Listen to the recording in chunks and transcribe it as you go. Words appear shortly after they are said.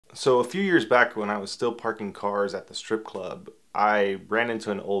So a few years back when I was still parking cars at the strip club, I ran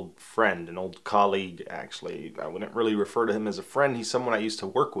into an old friend, an old colleague actually. I wouldn't really refer to him as a friend. He's someone I used to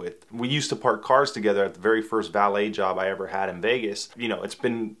work with. We used to park cars together at the very first valet job I ever had in Vegas. You know, it's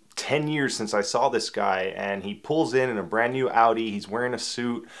been 10 years since I saw this guy, and he pulls in a brand new Audi. He's wearing a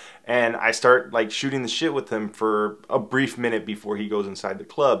suit, and I start like shooting the shit with him for a brief minute before he goes inside the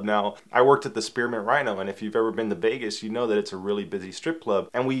club. Now, I worked at the Spearmint Rhino, and if you've ever been to Vegas, you know that it's a really busy strip club.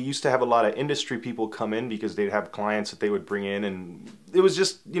 And we used to have a lot of industry people come in because they'd have clients that they would bring in, and it was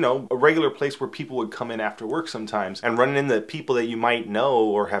just, you know, a regular place where people would come in after work sometimes. And running into people that you might know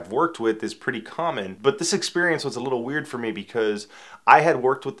or have worked with is pretty common. But this experience was a little weird for me because I had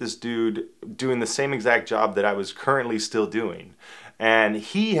worked with this dude doing the same exact job that I was currently still doing. And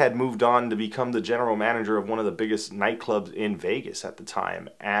he had moved on to become the general manager of one of the biggest nightclubs in Vegas at the time.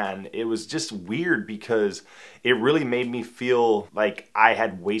 And it was just weird because it really made me feel like I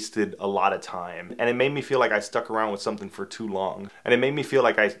had wasted a lot of time. And it made me feel like I stuck around with something for too long. And it made me feel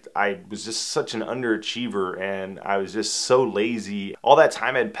like I was just such an underachiever and I was just so lazy. All that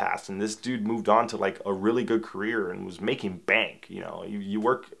time had passed and this dude moved on to like a really good career and was making bank. You know, you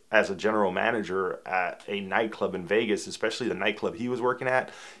work as a general manager at a nightclub in Vegas, especially the nightclub he was working at,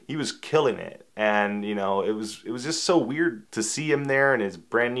 he was killing it. And you know, it was just so weird to see him there in his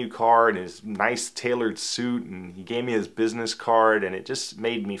brand new car and his nice tailored suit, and he gave me his business card, and it just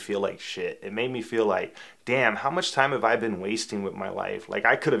made me feel like shit. It made me feel like, damn, how much time have I been wasting with my life? Like,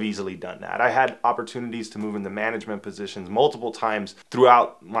 I could have easily done that. I had opportunities to move into management positions multiple times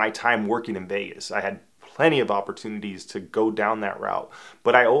throughout my time working in Vegas. I had plenty of opportunities to go down that route,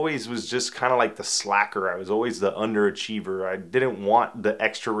 but I always was just kind of like the slacker. I was always the underachiever. I didn't want the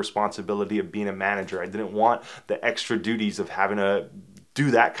extra responsibility of being a manager. I didn't want the extra duties of having to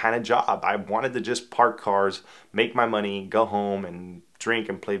do that kind of job. I wanted to just park cars, make my money, go home and drink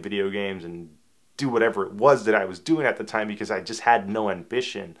and play video games and do whatever it was that I was doing at the time, because I just had no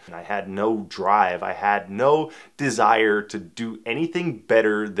ambition and I had no drive. I had no desire to do anything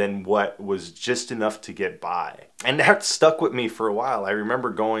better than what was just enough to get by. And that stuck with me for a while. I remember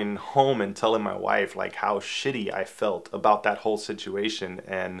going home and telling my wife like how shitty I felt about that whole situation.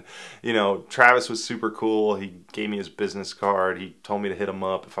 And you know, Travis was super cool. He gave me his business card. He told me to hit him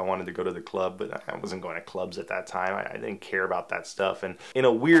up if I wanted to go to the club, but I wasn't going to clubs at that time. I didn't care about that stuff. And in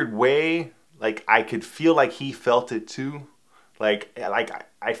a weird way, like I could feel like he felt it too. Like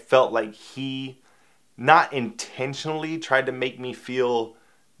I felt like he not intentionally tried to make me feel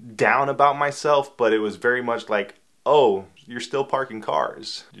down about myself, but it was very much like, oh, you're still parking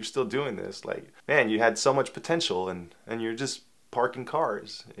cars. You're still doing this. Like, man, you had so much potential and you're just parking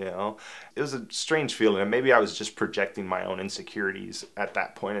cars, you know? It was a strange feeling, and maybe I was just projecting my own insecurities at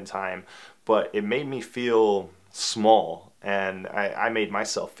that point in time, but it made me feel small, and I made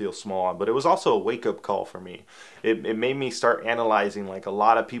myself feel small. But it was also a wake-up call for me. It made me start analyzing like a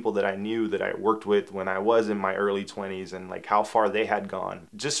lot of people that I knew that I worked with when I was in my early 20s and like how far they had gone.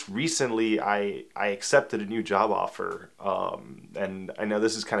 Just recently I accepted a new job offer, and I know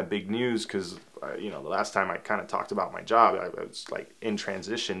this is kind of big news because you know, the last time I kind of talked about my job, I was like in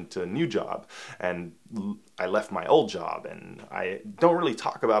transition to a new job, and I left my old job, and I don't really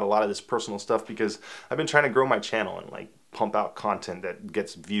talk about a lot of this personal stuff because I've been trying to grow my channel and like pump out content that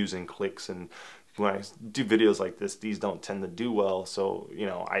gets views and clicks. And when I do videos like this, these don't tend to do well. So, you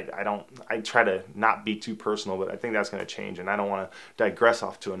know, I try to not be too personal, but I think that's going to change, and I don't want to digress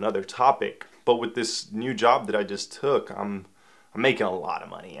off to another topic. But with this new job that I just took, I'm making a lot of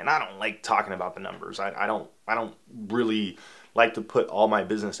money, and I don't like talking about the numbers. I don't really like to put all my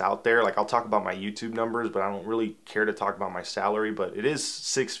business out there. Like, I'll talk about my YouTube numbers, but I don't really care to talk about my salary. But it is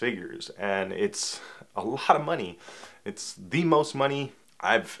 6 figures, and it's a lot of money. It's the most money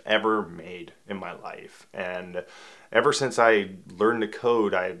I've ever made in my life. And ever since I learned to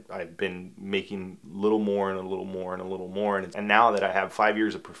code, I've been making a little more and a little more and a little more. And now that I have 5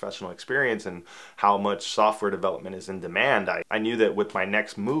 years of professional experience and how much software development is in demand, I knew that with my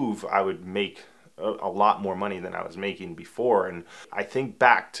next move, I would make a lot more money than I was making before. And I think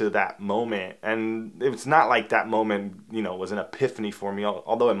back to that moment, and it's not like that moment, you know, was an epiphany for me,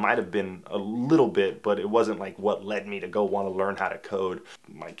 although it might have been a little bit, but it wasn't like what led me to go want to learn how to code.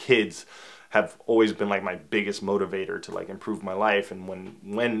 My kids have always been like my biggest motivator to like improve my life. And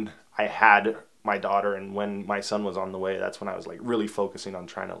when I had my daughter and when my son was on the way, that's when I was like really focusing on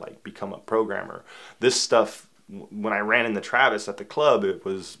trying to like become a programmer. This stuff, when I ran into Travis at the club, it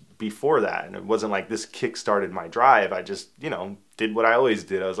was before that, and it wasn't like this kick-started my drive. I just, you know, did what I always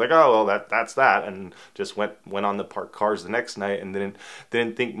did. I was like, oh, well, that's that, and just went on to park cars the next night, and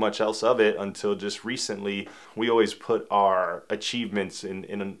didn't think much else of it until just recently. We always put our achievements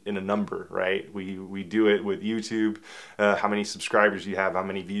in a number, right? We do it with YouTube, how many subscribers you have, how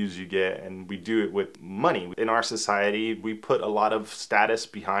many views you get, and we do it with money. In our society, we put a lot of status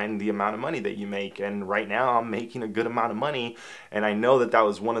behind the amount of money that you make, and right now I'm making a good amount of money, and I know that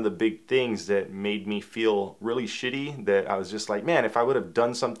was one of the big things that made me feel really shitty, that I was just like, man, if I would have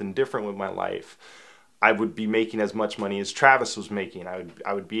done something different with my life, I would be making as much money as Travis was making.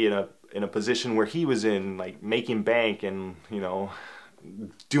 I would be in a position where he was in, like making bank and, you know,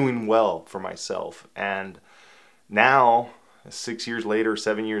 doing well for myself. And now, 6 years later,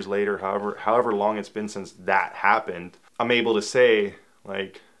 7 years later, however long it's been since that happened, I'm able to say,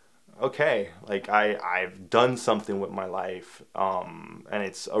 like, okay, like I've done something with my life, and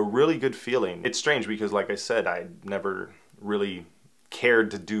it's a really good feeling. It's strange because, like I said, I never really cared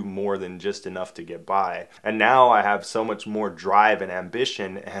to do more than just enough to get by, and now I have so much more drive and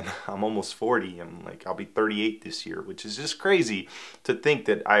ambition, and I'm almost 40. I'll be 38 this year, which is just crazy to think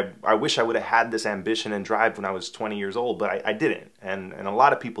that I wish I would have had this ambition and drive when I was 20 years old, but I didn't, and a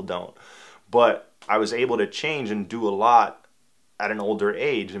lot of people don't. But I was able to change and do a lot at an older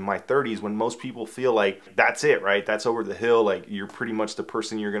age, in my 30s, when most people feel like that's it, right? That's over the hill. Like, you're pretty much the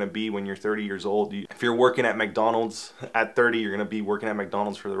person you're going to be when you're 30 years old. If you're working at McDonald's at 30, you're going to be working at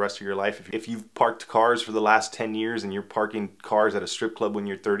McDonald's for the rest of your life. If you've parked cars for the last 10 years and you're parking cars at a strip club when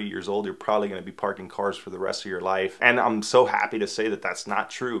you're 30 years old, you're probably going to be parking cars for the rest of your life. And I'm so happy to say that that's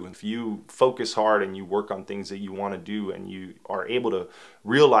not true. If you focus hard and you work on things that you want to do, and you are able to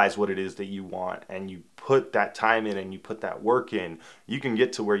realize what it is that you want, and you put that time in and you put that work in, you can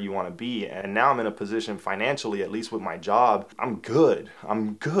get to where you want to be. And now I'm in a position financially, at least with my job, I'm good.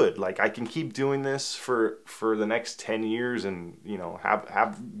 Like, I can keep doing this for the next 10 years and, you know,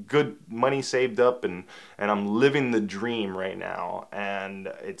 have good money saved up, and I'm living the dream right now. And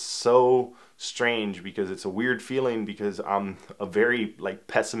it's so strange because it's a weird feeling, because I'm a very, like,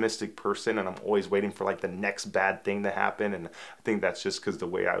 pessimistic person, and I'm always waiting for, like, the next bad thing to happen. And I think that's just because the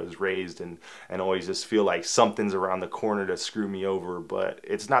way I was raised, and always just feel like something's around the corner to screw me over. But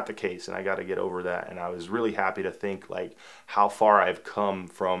it's not the case, and I got to get over that. And I was really happy to think, like, how far I've come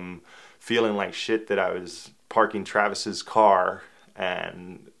from feeling like shit that I was parking Travis's car,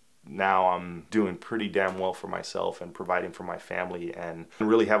 and now I'm doing pretty damn well for myself and providing for my family, and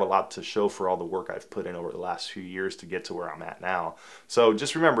really have a lot to show for all the work I've put in over the last few years to get to where I'm at now. So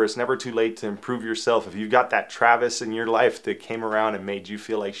just remember, it's never too late to improve yourself. If you've got that Travis in your life that came around and made you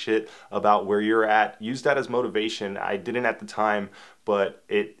feel like shit about where you're at, use that as motivation. I didn't at the time, but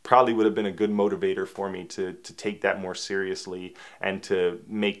it probably would have been a good motivator for me to take that more seriously, and to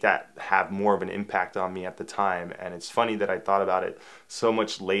make that have more of an impact on me at the time. And it's funny that I thought about it so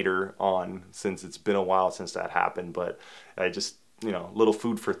much later on, since it's been a while since that happened. But I just, you know, little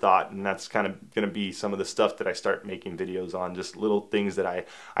food for thought, and that's kind of going to be some of the stuff that I start making videos on, just little things that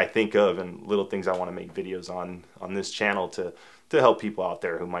I think of, and little things I want to make videos on this channel to help people out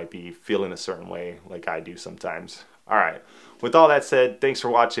there who might be feeling a certain way like I do sometimes. All right, with all that said, thanks for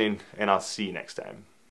watching, and I'll see you next time.